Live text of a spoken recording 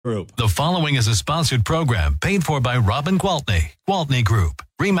Group. The following is a sponsored program paid for by Robin Gwaltney, Gwaltney Group,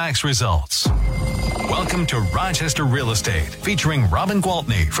 RE/MAX Results. Welcome to Rochester Real Estate, featuring Robin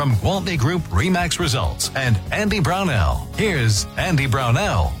Gwaltney from Gwaltney Group, RE/MAX Results, and Andy Brownell. Here's Andy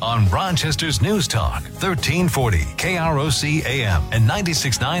Brownell on Rochester's News Talk, 1340 KROC AM and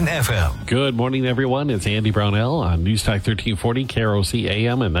 96.9 FM. Good morning, everyone. It's Andy Brownell on News Talk 1340 KROC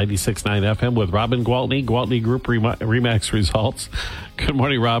AM and 96.9 FM with Robin Gwaltney, Gwaltney Group, RE/MAX Results. Good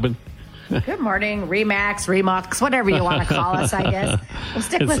morning, Robin. Good morning, RE/MAX, RE/MAX, whatever you want to call us, I guess. We'll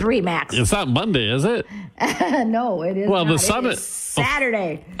stick with RE/MAX. It's not Monday, is it? No, it is well, not. The sun it is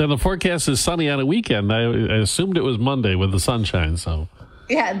Saturday. And the forecast is sunny on a weekend. I assumed it was Monday with the sunshine, so.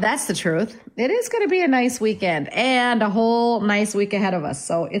 Yeah, that's the truth. It is going to be a nice weekend and a whole nice week ahead of us,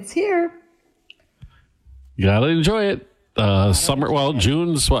 so it's here. You got to enjoy it.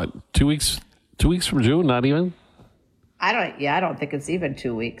 June's what, 2 weeks? 2 weeks from June, not even? I don't think it's even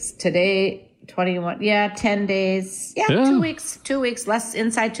 2 weeks. Today, 21, 10 days. Yeah, 2 weeks, 2 weeks, less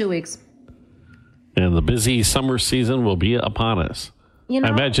inside 2 weeks. And the busy summer season will be upon us. I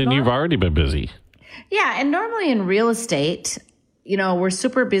imagine you've already been busy. Yeah, and normally in real estate, we're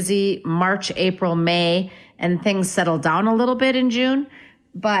super busy March, April, May, and things settle down a little bit in June.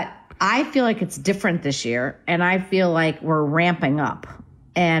 But I feel like it's different this year, and I feel like we're ramping up.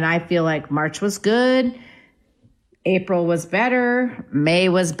 And I feel like March was good. April was better, May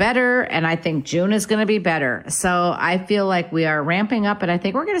was better, and I think June is going to be better. So I feel like we are ramping up, and I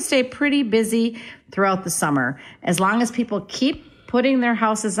think we're going to stay pretty busy throughout the summer. As long as people keep putting their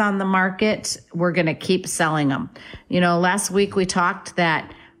houses on the market, we're going to keep selling them. Last week we talked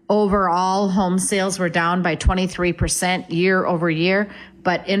that overall home sales were down by 23% year over year,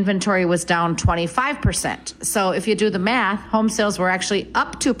 but inventory was down 25%. So if you do the math, home sales were actually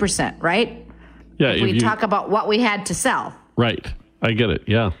up 2%, right? Yeah, we talk about what we had to sell. Right. I get it.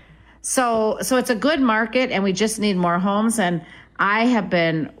 Yeah. So it's a good market, and we just need more homes. And I have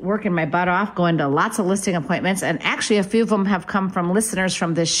been working my butt off, going to lots of listing appointments. And actually, a few of them have come from listeners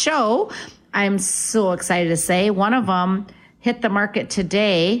from this show. I'm so excited to say one of them hit the market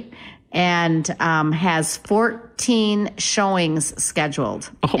today and has 14 showings scheduled.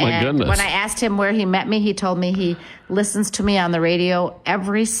 Oh, my goodness. When I asked him where he met me, he told me he listens to me on the radio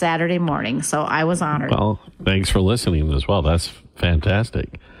every Saturday morning. So I was honored. Well, thanks for listening as well. That's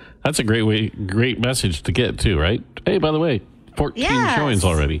fantastic. That's a great message to get too, right? Hey, by the way, 14 showings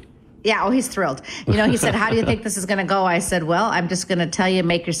already. Yeah, he's thrilled. He said, how do you think this is going to go? I said, well, I'm just going to tell you,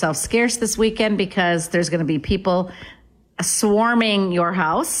 make yourself scarce this weekend because there's going to be people swarming your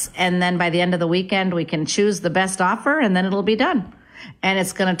house, and then by the end of the weekend we can choose the best offer, and then it'll be done. And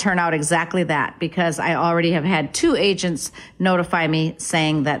it's going to turn out exactly that, because I already have had 2 agents notify me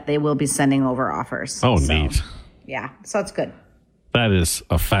saying that they will be sending over offers. Oh, neat. Yeah, so it's good. That is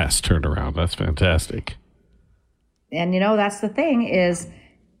a fast turnaround. That's fantastic. And that's the thing is,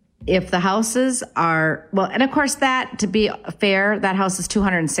 if the houses are, and of course that, to be fair, that house is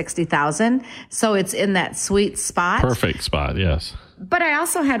 $260,000. So it's in that sweet spot. Perfect spot, yes. But I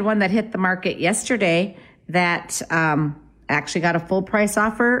also had one that hit the market yesterday that actually got a full price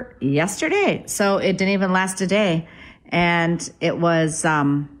offer yesterday. So it didn't even last a day. And it was,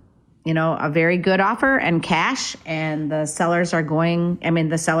 a very good offer and cash. And the sellers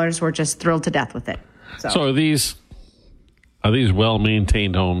the sellers were just thrilled to death with it. So are these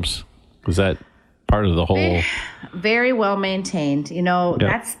well-maintained homes? Was that part of the whole? Very well maintained.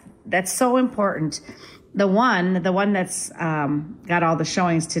 That's so important. The one that's got all the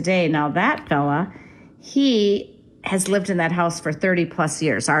showings today. Now that fella, he has lived in that house for 30 plus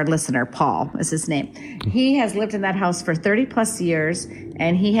years. Our listener, Paul, is his name. He has lived in that house for 30 plus years,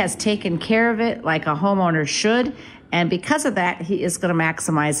 and he has taken care of it like a homeowner should. And because of that, he is going to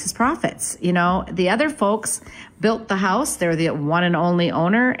maximize his profits. The other folks built the house. They're the one and only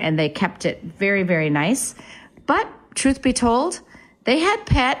owner, and they kept it very, very nice. But truth be told, they had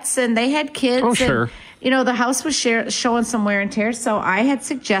pets and they had kids. Oh, sure. And, the house was showing some wear and tear. So I had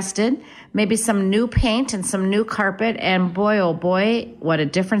suggested maybe some new paint and some new carpet. And boy, oh boy, what a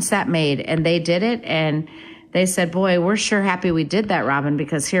difference that made. And they did it. And they said, boy, we're sure happy we did that, Robin,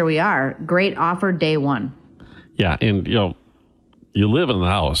 because here we are. Great offer day one. Yeah, and you live in the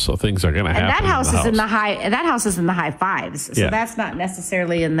house, so things are going to happen. And that house is in the high fives. So that's not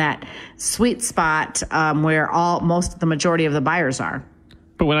necessarily in that sweet spot where the majority of the buyers are.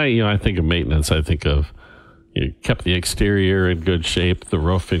 But when I think of maintenance, I think of you kept the exterior in good shape, the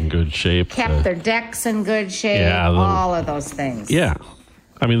roof in good shape, kept their decks in good shape, all of those things. Yeah,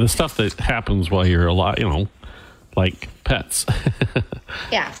 I mean the stuff that happens while you're alive, like pets.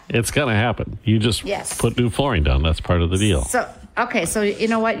 Yeah. It's going to happen. You just put new flooring down. That's part of the deal. Okay, so you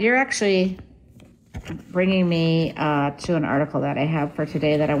know what? You're actually bringing me to an article that I have for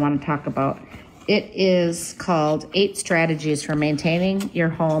today that I want to talk about. It is called 8 Strategies for Maintaining Your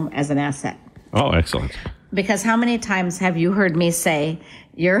Home as an Asset. Oh, excellent. Because how many times have you heard me say,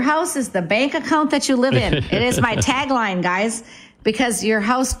 your house is the bank account that you live in? It is my tagline, guys, because your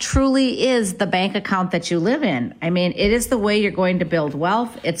house truly is the bank account that you live in. I mean, it is the way you're going to build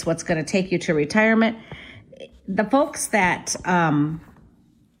wealth. It's what's going to take you to retirement. The folks that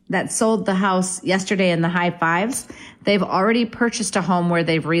sold the house yesterday in the high fives, they've already purchased a home where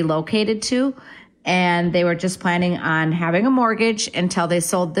they've relocated to, and they were just planning on having a mortgage until they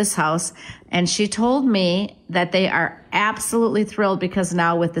sold this house. And she told me that they are absolutely thrilled because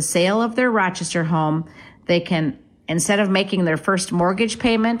now with the sale of their Rochester home, they can, instead of making their first mortgage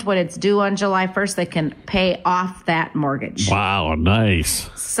payment when it's due on July 1st, they can pay off that mortgage. Wow, nice.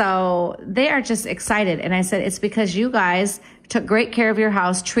 So they are just excited. And I said, it's because you guys took great care of your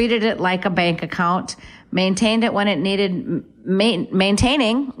house, treated it like a bank account, maintained it when it needed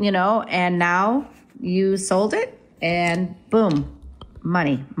maintaining, and now you sold it and boom,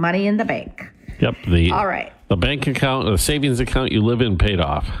 money in the bank. Yep. All right. The bank account, the savings account you live in paid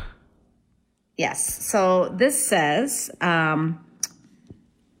off. Yes. So this says that,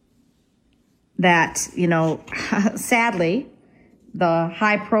 sadly, the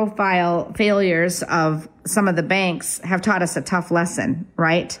high profile failures of some of the banks have taught us a tough lesson,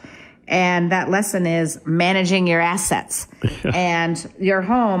 right? And that lesson is managing your assets. And your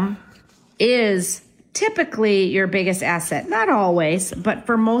home is typically your biggest asset. Not always, but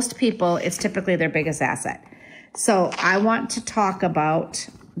for most people, it's typically their biggest asset. So I want to talk about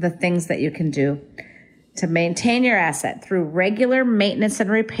the things that you can do to maintain your asset through regular maintenance and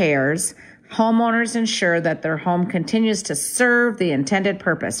repairs. Homeowners ensure that their home continues to serve the intended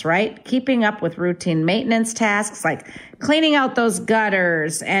purpose, right? Keeping up with routine maintenance tasks like cleaning out those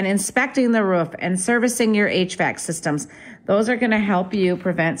gutters and inspecting the roof and servicing your HVAC systems. Those are going to help you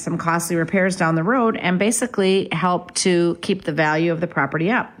prevent some costly repairs down the road and basically help to keep the value of the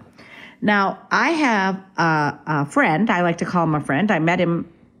property up. Now, I have a friend. I like to call him a friend. I met him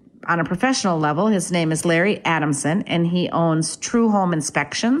on a professional level. His name is Larry Adamson, and he owns True Home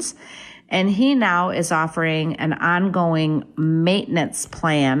Inspections. And he now is offering an ongoing maintenance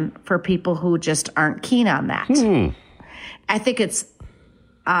plan for people who just aren't keen on that. I think it's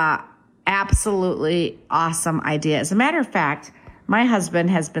absolutely awesome idea. As a matter of fact, my husband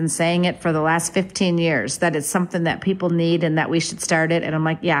has been saying it for the last 15 years, that it's something that people need and that we should start it. And I'm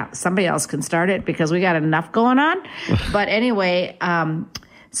like, yeah, somebody else can start it because we got enough going on. But anyway,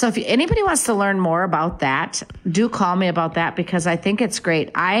 so if anybody wants to learn more about that, do call me about that because I think it's great.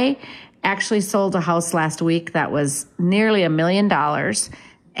 I actually sold a house last week that was nearly $1 million.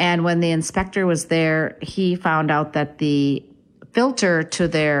 And when the inspector was there, he found out that the filter to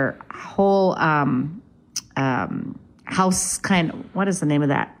their whole house what is the name of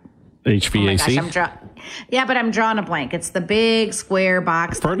that? HVAC? Oh my gosh, I'm drawing a blank. It's the big square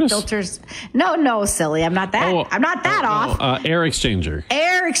box. Furnace? Filters. No, silly. I'm not that off. Air exchanger.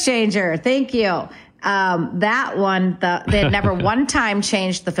 Air exchanger. Thank you. That one, they had never one time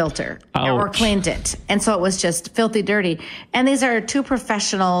changed the filter or cleaned it. And so it was just filthy dirty. And these are 2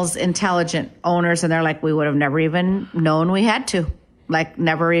 professionals, intelligent owners. And they're like, we would have never even known we had to. Like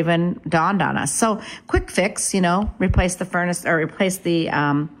never even dawned on us. So quick fix, replace the furnace or replace the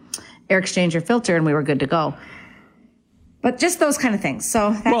air exchanger filter and we were good to go. But just those kind of things.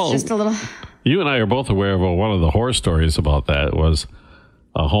 So that's just a little. You and I are both aware of one of the horror stories about that was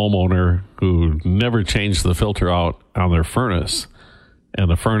a homeowner who never changed the filter out on their furnace. And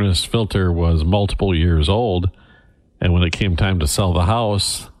the furnace filter was multiple years old. And when it came time to sell the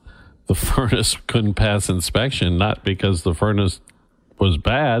house, the furnace couldn't pass inspection, not because the furnace was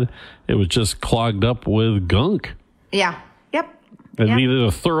bad. It was just clogged up with gunk. Yeah. Yep. It needed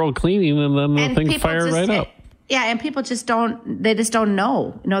a thorough cleaning, and then the thing fired right up. Yeah, and people just don't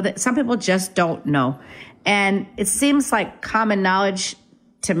know. That some people just don't know. And it seems like common knowledge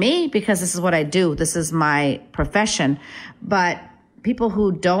to me because this is what I do. This is my profession. But people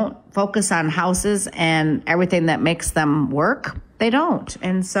who don't focus on houses and everything that makes them work, they don't.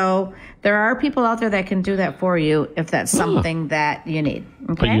 And so there are people out there that can do that for you if that's something that you need.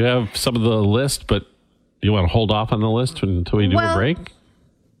 Okay? But you have some of the list, but you want to hold off on the list until we do a break?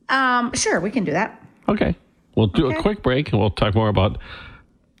 Sure, we can do that. Okay. We'll do a quick break and we'll talk more about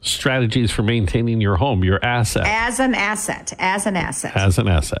strategies for maintaining your home, your asset. As an asset.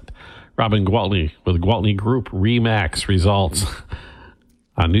 Robin Gwaltney with Gwaltney Group-RE results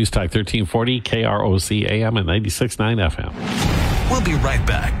on News Talk 1340, KROC AM and 96.9 FM. We'll be right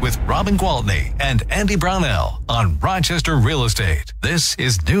back with Robin Gwaltney and Andy Brownell on Rochester Real Estate. This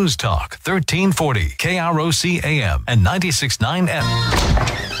is News Talk 1340 KROC AM and 96.9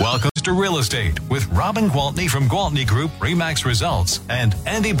 FM. Welcome to Real Estate with Robin Gwaltney from Gwaltney Group-RE Results and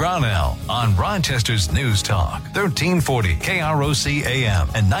Andy Brownell on Rochester's News Talk 1340 KROC AM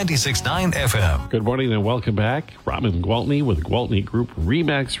and 96.9 FM. Good morning and welcome back. Robin Gwaltney with Gwaltney Group-RE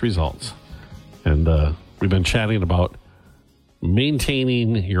Results. And we've been chatting about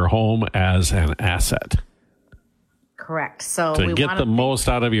maintaining your home as an asset. Correct. So to get the most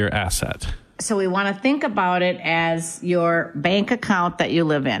out of your asset. So we want to think about it as your bank account that you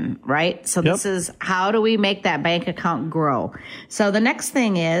live in, right? So this is how do we make that bank account grow? So the next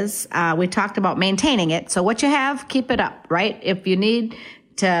thing is we talked about maintaining it. So what you have, keep it up, right? If you need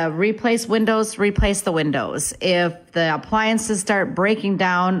to replace windows, replace the windows. If the appliances start breaking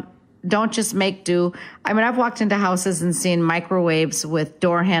down, don't just make do. I mean, I've walked into houses and seen microwaves with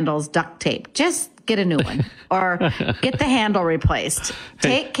door handles duct taped. Just get a new one or get the handle replaced.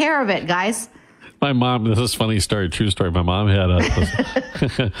 Take care of it, guys. My mom, this is a funny story, true story. My mom had a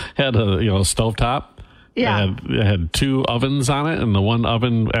stovetop. Yeah. It had two ovens on it, and the one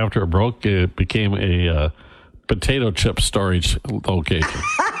oven, after it broke, it became a potato chip storage location.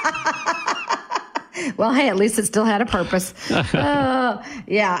 Well, hey, at least it still had a purpose.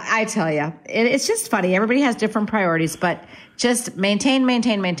 Yeah, I tell you, it's just funny. Everybody has different priorities, but just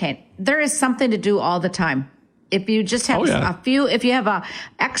maintain. There is something to do all the time. If you just have if you have a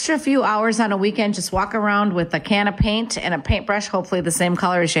extra few hours on a weekend, just walk around with a can of paint and a paintbrush, hopefully the same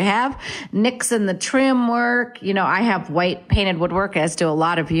color as you have. Nix in the trim work. You know, I have white painted woodwork, as do a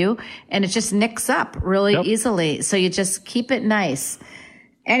lot of you, and it just nicks up really easily. So you just keep it nice.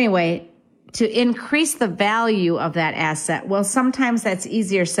 Anyway, to increase the value of that asset, well, sometimes that's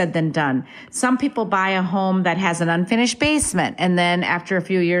easier said than done. Some people buy a home that has an unfinished basement, and then after a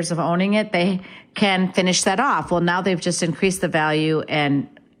few years of owning it, they can finish that off. Well, now they've just increased the value and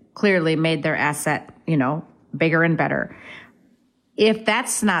clearly made their asset, bigger and better. If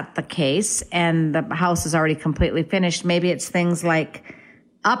that's not the case and the house is already completely finished, maybe it's things like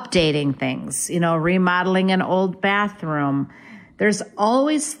updating things, remodeling an old bathroom. There's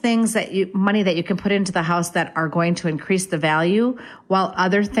always things money that you can put into the house that are going to increase the value while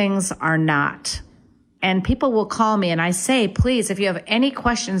other things are not. And people will call me and I say, please, if you have any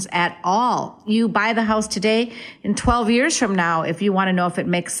questions at all, you buy the house today, in 12 years from now, if you want to know if it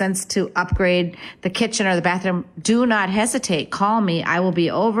makes sense to upgrade the kitchen or the bathroom, do not hesitate. Call me. I will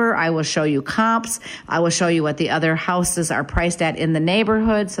be over. I will show you comps. I will show you what the other houses are priced at in the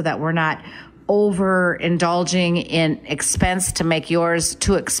neighborhood so that we're not overindulging in expense to make yours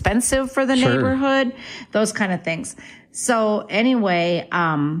too expensive for the neighborhood, those kind of things. So anyway,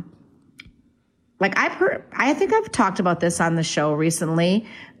 I think I've talked about this on the show recently.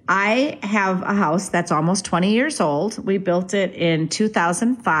 I have a house that's almost 20 years old. We built it in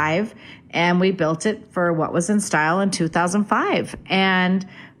 2005 and we built it for what was in style in 2005. And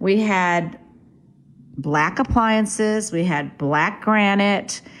we had black appliances. We had black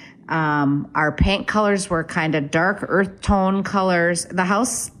granite. Our paint colors were kind of dark earth tone colors. The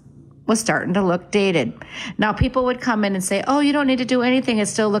house was starting to look dated. Now, people would come in and say, oh, you don't need to do anything. It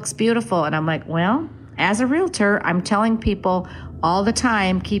still looks beautiful. And I'm like, well, as a realtor, I'm telling people all the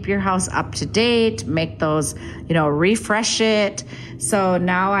time, keep your house up to date, make those, refresh it. So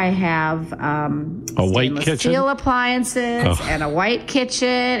now I have a white kitchen, steel appliances and a white kitchen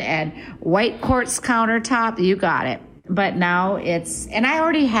and white quartz countertop. You got it. But now and I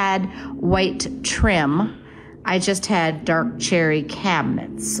already had white trim. I just had dark cherry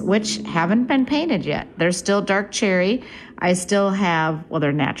cabinets, which haven't been painted yet. They're still dark cherry. I still have,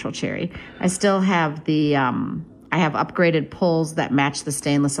 they're natural cherry. I still have I have upgraded pulls that match the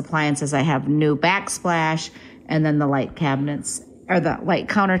stainless appliances. I have new backsplash and then the light cabinets or the light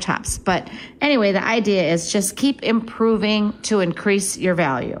countertops. But anyway, the idea is just keep improving to increase your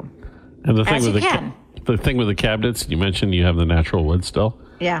value. And the thing the thing with the cabinets, you mentioned you have the natural wood still.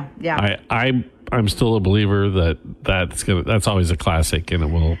 Yeah. I'm still a believer that's always a classic and it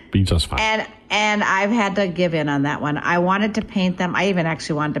will be just fine. And I've had to give in on that one. I wanted to paint them. I even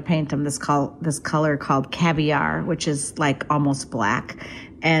actually wanted to paint them this color called caviar, which is like almost black.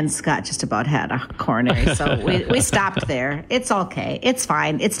 And Scott just about had a coronary, so we stopped there. It's okay. It's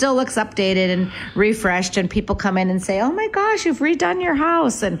fine. It still looks updated and refreshed, and people come in and say, oh, my gosh, you've redone your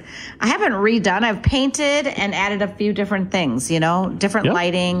house. And I haven't redone. I've painted and added a few different things, different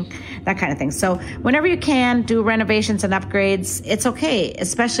lighting, that kind of thing. So whenever you can do renovations and upgrades, it's okay,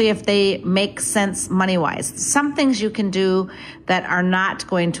 especially if they make sense money-wise. Some things you can do that are not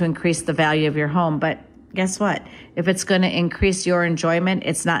going to increase the value of your home, but guess what? If it's going to increase your enjoyment,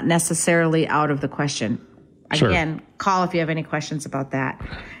 it's not necessarily out of the question. Again, sure. Call if you have any questions about that.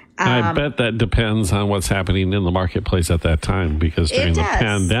 I bet that depends on what's happening in the marketplace at that time, because during the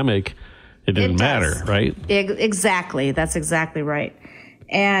pandemic, it didn't matter, right? Exactly. That's exactly right.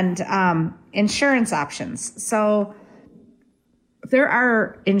 And insurance options. So there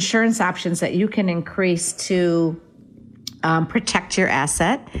are insurance options that you can increase to protect your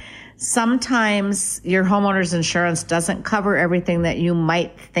asset. Sometimes your homeowner's insurance doesn't cover everything that you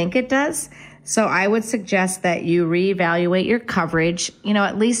might think it does. So I would suggest that you reevaluate your coverage,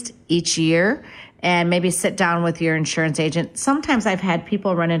 at least each year, and maybe sit down with your insurance agent. Sometimes I've had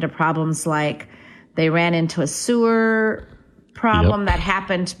people run into problems like they ran into a sewer problem that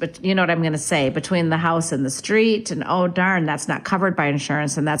happened, but you know what I'm going to say, between the house and the street, and oh darn, that's not covered by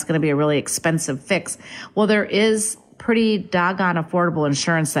insurance, and that's going to be a really expensive fix. Well, there is pretty doggone affordable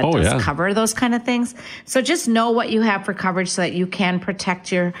insurance that does cover those kind of things. So just know what you have for coverage so that you can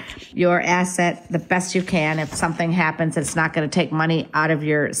protect your asset the best you can. If something happens, it's not going to take money out of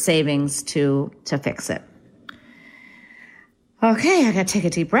your savings to fix it. Okay, I got to take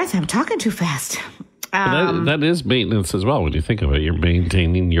a deep breath. I'm talking too fast. That is maintenance as well. When you think of it, you're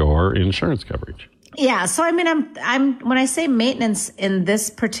maintaining your insurance coverage. Yeah. So I mean, I'm when I say maintenance in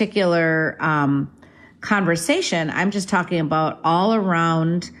this particular conversation, I'm just talking about all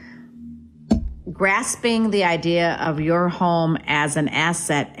around grasping the idea of your home as an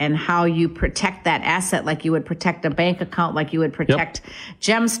asset and how you protect that asset, like you would protect a bank account, like you would protect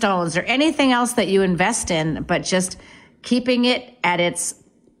gemstones or anything else that you invest in, but just keeping it at its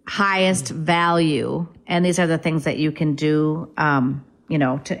highest value. And these are the things that you can do, in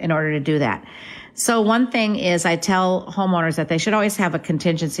order to do that. So one thing is I tell homeowners that they should always have a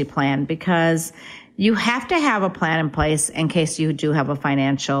contingency plan, because you have to have a plan in place in case you do have a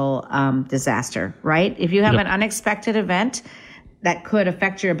financial disaster, right? If you have an unexpected event that could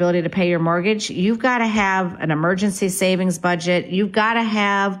affect your ability to pay your mortgage, you've got to have an emergency savings budget. You've got to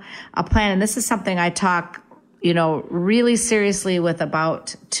have a plan. And this is something I talk, really seriously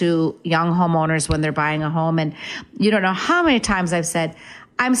about to young homeowners when they're buying a home. And you don't know how many times I've said,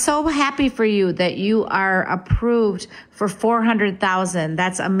 I'm so happy for you that you are approved for $400,000.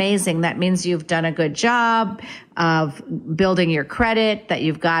 That's amazing. That means you've done a good job of building your credit, that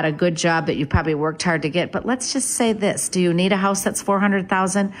you've got a good job that you've probably worked hard to get. But let's just say this. Do you need a house that's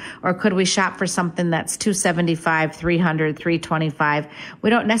 $400,000, or could we shop for something that's $275,000, $300,000, $325,000?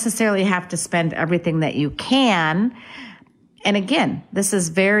 We don't necessarily have to spend everything that you can. And again, this is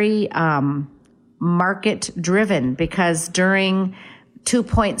very market driven, because during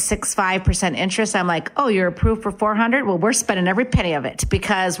 2.65% interest, I'm like, oh, you're approved for $400,000? Well, we're spending every penny of it,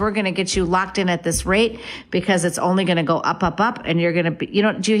 because we're going to get you locked in at this rate, because it's only going to go up, up, up. And you're going to be,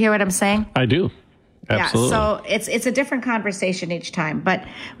 do you hear what I'm saying? I do. Absolutely. Yeah. So it's a different conversation each time, but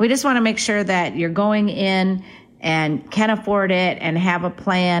we just want to make sure that you're going in and can afford it and have a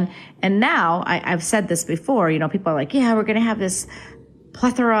plan. And now I've said this before, people are like, yeah, we're going to have this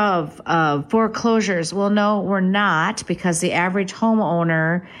plethora of foreclosures. Well, no, we're not, because the average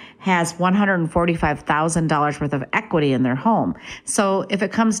homeowner has $145,000 worth of equity in their home. So if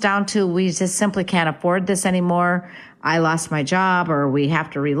it comes down to we just simply can't afford this anymore, I lost my job, or we have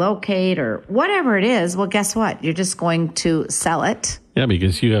to relocate, or whatever it is, well, guess what? You're just going to sell it. Yeah,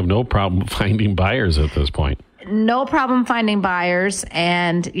 because you have no problem finding buyers at this point. No problem finding buyers,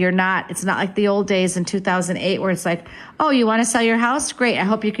 and it's not like the old days in 2008 where it's like, oh, you want to sell your house? Great. I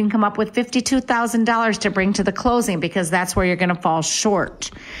hope you can come up with $52,000 to bring to the closing, because that's where you're going to fall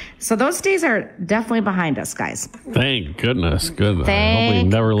short. So those days are definitely behind us, guys. Thank goodness. Good. I hope we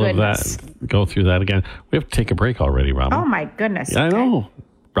never go through that again. We have to take a break already, Robin. Oh, my goodness. Yeah, okay. I know.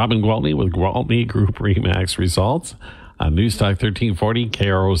 Robin Gwaltney with Gwaltney Group-RE results on News Talk 1340,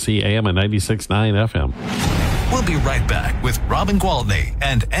 KROC AM and 96.9 FM. We'll be right back with Robin Gwaltney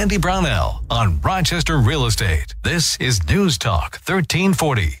and Andy Brownell on Rochester Real Estate. This is News Talk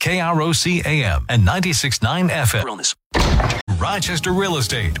 1340, KROC AM and 96.9 FM. Rochester Real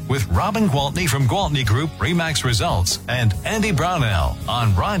Estate with Robin Gwaltney from Gwaltney Group-RE results and Andy Brownell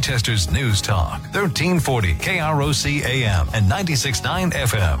on Rochester's News Talk 1340, KROC AM and 96.9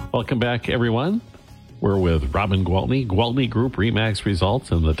 FM. Welcome back, everyone. We're with Robin Gwaltney, Gwaltney Group-RE results,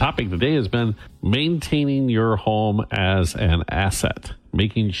 and the topic today has been maintaining your home as an asset,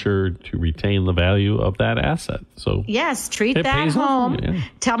 making sure to retain the value of that asset. So yes, treat that home.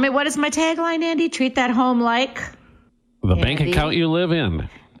 Tell me, what is my tagline, Andy? Treat that home like the bank account you live in.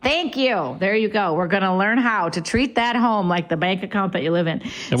 Thank you. There you go. We're going to learn how to treat that home like the bank account that you live in.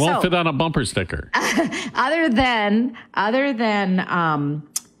 It won't fit on a bumper sticker. Other than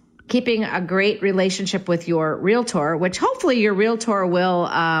keeping a great relationship with your realtor, which hopefully your realtor will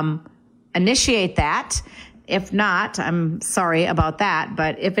initiate that. If not, I'm sorry about that.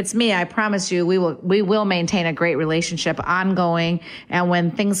 But if it's me, I promise you, we will maintain a great relationship ongoing. And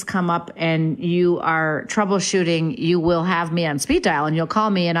when things come up and you are troubleshooting, you will have me on speed dial and you'll call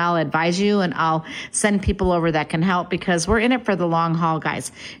me and I'll advise you and I'll send people over that can help, because we're in it for the long haul,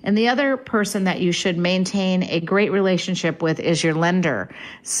 guys. And the other person that you should maintain a great relationship with is your lender.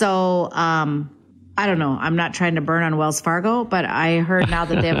 So, I don't know. I'm not trying to burn on Wells Fargo, but I heard now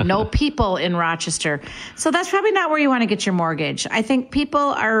that they have no people in Rochester. So that's probably not where you want to get your mortgage. I think people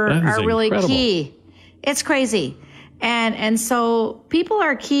are really key. It's crazy. And so people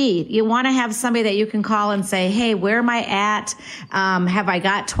are key. You want to have somebody that you can call and say, hey, where am I at? Have I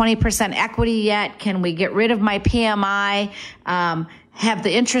got 20% equity yet? Can we get rid of my PMI? Have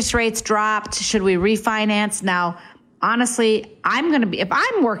the interest rates dropped? Should we refinance? Now, honestly, if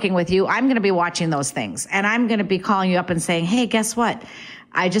I'm working with you, I'm going to be watching those things, and I'm going to be calling you up and saying, hey, guess what?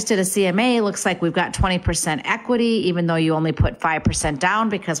 I just did a CMA. Looks like we've got 20% equity, even though you only put 5% down,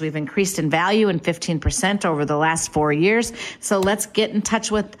 because we've increased in value and 15% over the last 4 years. So let's get in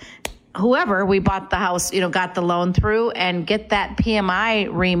touch with whoever we bought the house, got the loan through, and get that PMI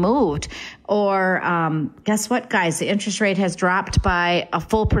removed. Or guess what, guys? The interest rate has dropped by a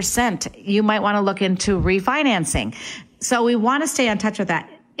full percent. You might want to look into refinancing. So we want to stay in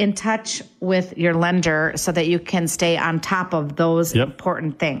touch with your lender so that you can stay on top of those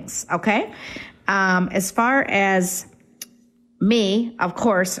important things. Okay. As far as me, of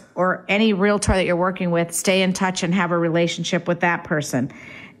course, or any realtor that you're working with, stay in touch and have a relationship with that person.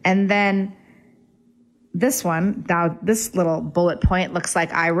 And then this one, now this little bullet point looks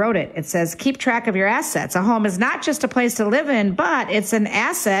like I wrote it. It says, keep track of your assets. A home is not just a place to live in, but it's an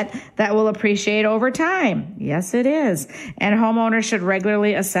asset that will appreciate over time. Yes, it is. And homeowners should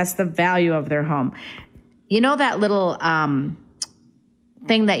regularly assess the value of their home. You know that little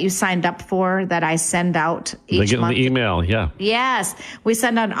thing that you signed up for that I send out each month? The email, yeah. Yes. We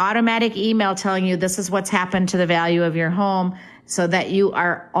send an automatic email telling you this is what's happened to the value of your home, so that you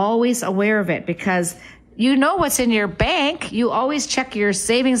are always aware of it, because you know what's in your bank. You always check your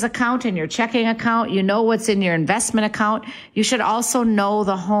savings account and your checking account. You know what's in your investment account. You should also know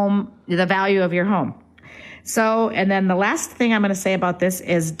the value of your home. So, and then the last thing I'm going to say about this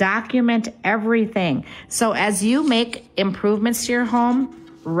is document everything. So as you make improvements to your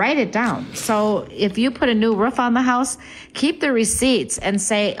home, write it down. So if you put a new roof on the house, keep the receipts and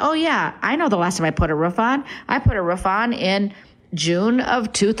say, oh yeah, I know the last time I put a roof on. I put a roof on in June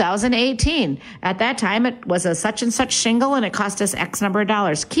of 2018. At that time, it was a such and such shingle and it cost us X number of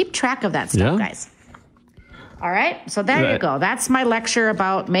dollars. Keep track of that stuff, guys. All right. So there you go. That's my lecture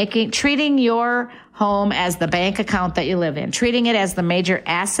about treating your home as the bank account that you live in, treating it as the major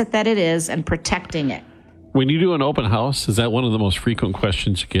asset that it is, and protecting it. When you do an open house, is that one of the most frequent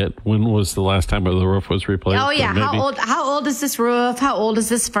questions you get? When was the last time the roof was replaced? Oh, yeah. How old is this roof? How old is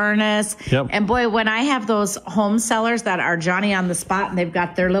this furnace? Yep. And boy, when I have those home sellers that are Johnny on the spot and they've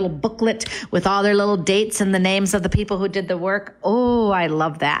got their little booklet with all their little dates and the names of the people who did the work. Oh, I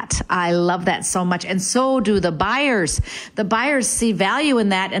love that. I love that so much. And so do the buyers. The buyers see value in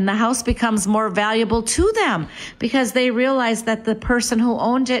that, and the house becomes more valuable to them because they realize that the person who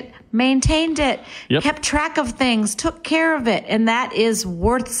owned it maintained it, kept track of things, took care of it, and that is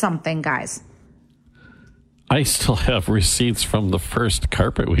worth something, guys. I still have receipts from the first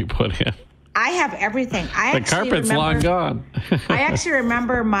carpet we put in. I have everything. The carpet's long gone. I actually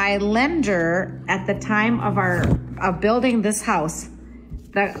remember my lender at the time of building this house.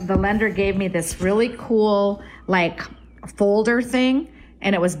 The lender gave me this really cool folder thing,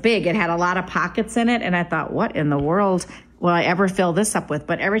 and it was big. It had a lot of pockets in it, and I thought, what in the world will I ever fill this up with?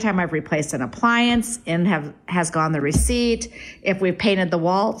 But every time I've replaced an appliance, in has gone the receipt. If we've painted the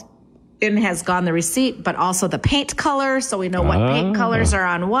wall, in has gone the receipt, but also the paint color, so we know what paint colors are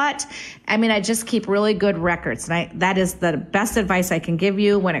on what. I mean, I just keep really good records, and that is the best advice I can give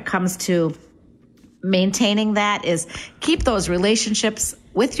you when it comes to maintaining that, is keep those relationships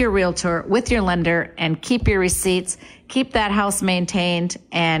with your realtor, with your lender, and keep your receipts, keep that house maintained,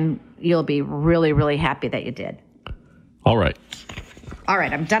 and you'll be really, really happy that you did. All right.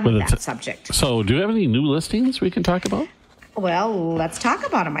 I'm done with that subject. So do you have any new listings we can talk about? Well, let's talk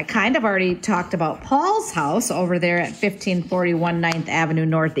about them. I kind of already talked about Paul's house over there at 1541 9th Avenue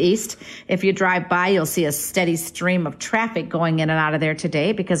Northeast. If you drive by, you'll see a steady stream of traffic going in and out of there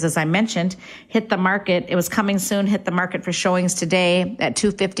today because, as I mentioned, Hit the Market. It was coming soon. Hit the Market for showings today at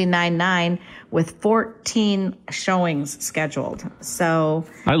 259.9 with 14 showings scheduled. So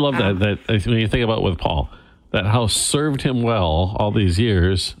I love that when you think about with Paul. That house served him well all these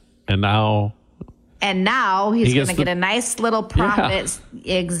years, And now he's going to get a nice little profit.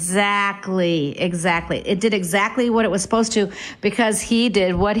 Yeah. Exactly. It did exactly what it was supposed to because he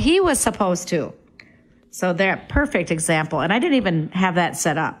did what he was supposed to. So they're a perfect example. And I didn't even have that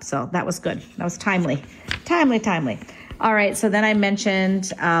set up. So that was good. That was timely. All right. So then I mentioned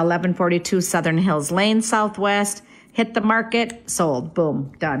 1142 Southern Hills Lane Southwest. Hit the market, sold,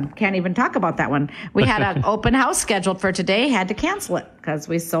 boom, done. Can't even talk about that one. We had an open house scheduled for today, had to cancel it because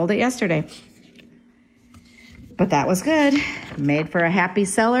we sold it yesterday. But that was good. Made for a happy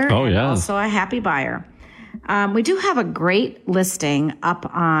seller and also a happy buyer. We do have a great listing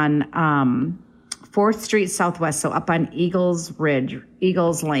up on 4th Street Southwest, so up on Eagles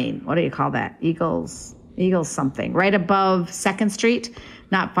Lane. What do you call that? Eagles something. Right above 2nd Street,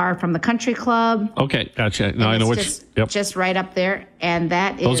 not far from the country club. Okay, gotcha. Now I know which. Just right up there. And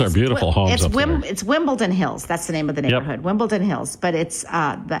those are beautiful homes up there. It's Wimbledon Hills. That's the name of the neighborhood. Wimbledon Hills. But it's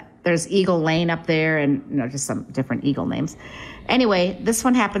there's Eagle Lane up there and just some different Eagle names. Anyway, this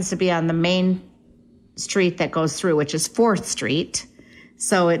one happens to be on the main street that goes through, which is 4th Street.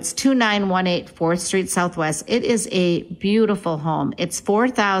 So it's 2918 4th Street Southwest. It is a beautiful home. It's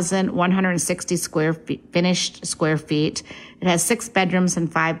 4,160 finished square feet. It has 6 bedrooms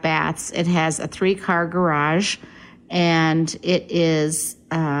and 5 baths. It has a 3-car garage, and it is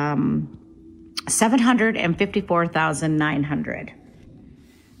 $754,900.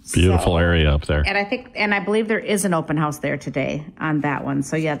 Beautiful area up there. And I believe there is an open house there today on that one.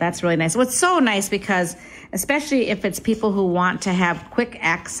 So yeah, that's really nice. What's so nice because especially if it's people who want to have quick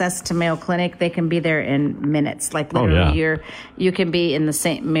access to Mayo Clinic, they can be there in minutes. Like literally you can be in the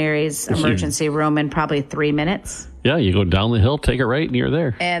St. Mary's emergency room in probably 3 minutes. Yeah, you go down the hill, take a right, and you're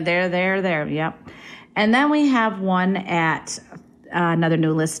there. And they're there. Yep. And then we have one at another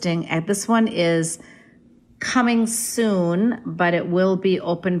new listing. This one is coming soon, but it will be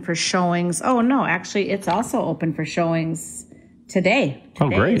open for showings. Oh, no, actually, it's also open for showings today.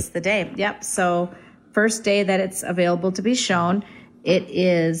 Today is the day. Yep. So first day that it's available to be shown, it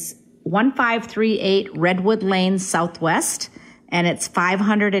is 1538 Redwood Lane Southwest, and it's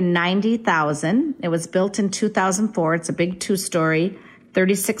 $590,000. It was built in 2004. It's a big 2-story,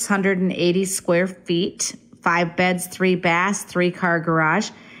 3,680 square feet, 5 beds, 3 baths, 3-car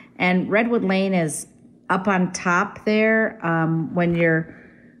garage. And Redwood Lane is up on top there. When you're,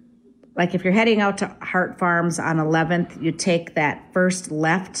 like if you're heading out to Hart Farms on 11th, you take that first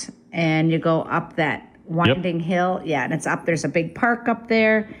left and you go up that winding hill. Yeah, and it's up. There's a big park up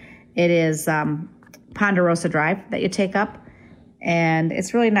there. It is Ponderosa Drive that you take up. And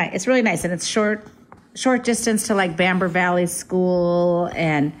it's really nice. And it's short distance to like Bamber Valley School.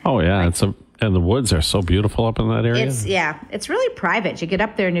 And and the woods are so beautiful up in that area. It's really private. You get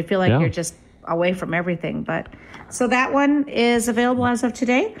up there and you feel like you're just away from everything. But so that one is available as of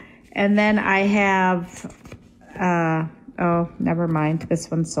today. And then I have never mind,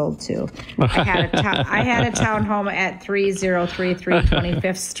 this one sold too. I had a townhome at 3033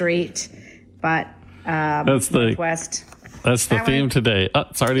 25th Street, but that's Northwest. That's the theme today.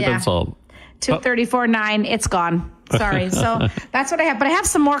 It's already been sold. 234.9, it's gone. Sorry. So that's what I have. But I have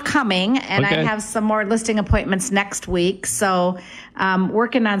some more coming, and I have some more listing appointments next week. So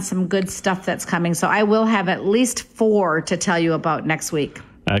working on some good stuff that's coming. So I will have at least 4 to tell you about next week.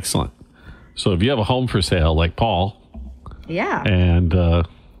 Excellent. So if you have a home for sale like Paul, and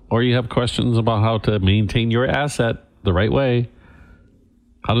or you have questions about how to maintain your asset the right way,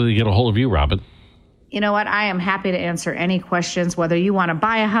 how do they get a hold of you, Robin? You know what? I am happy to answer any questions, whether you want to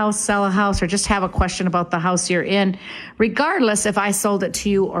buy a house, sell a house, or just have a question about the house you're in, regardless if I sold it to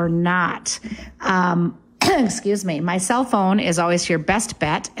you or not. Excuse me. My cell phone is always your best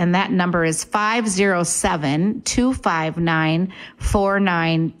bet, and that number is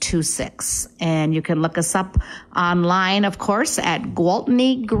 507-259-4926. And you can look us up online, of course, at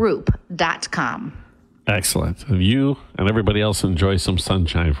GwaltneyGroup.com. Excellent. You and everybody else enjoy some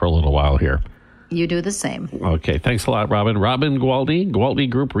sunshine for a little while here. You do the same. Okay. Thanks a lot, Robin. Robin Gwaltney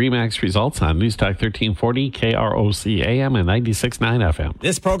Group RE/MAX results on News Talk 1340, KROC AM and 96.9 FM.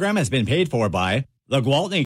 This program has been paid for by the Gwaltney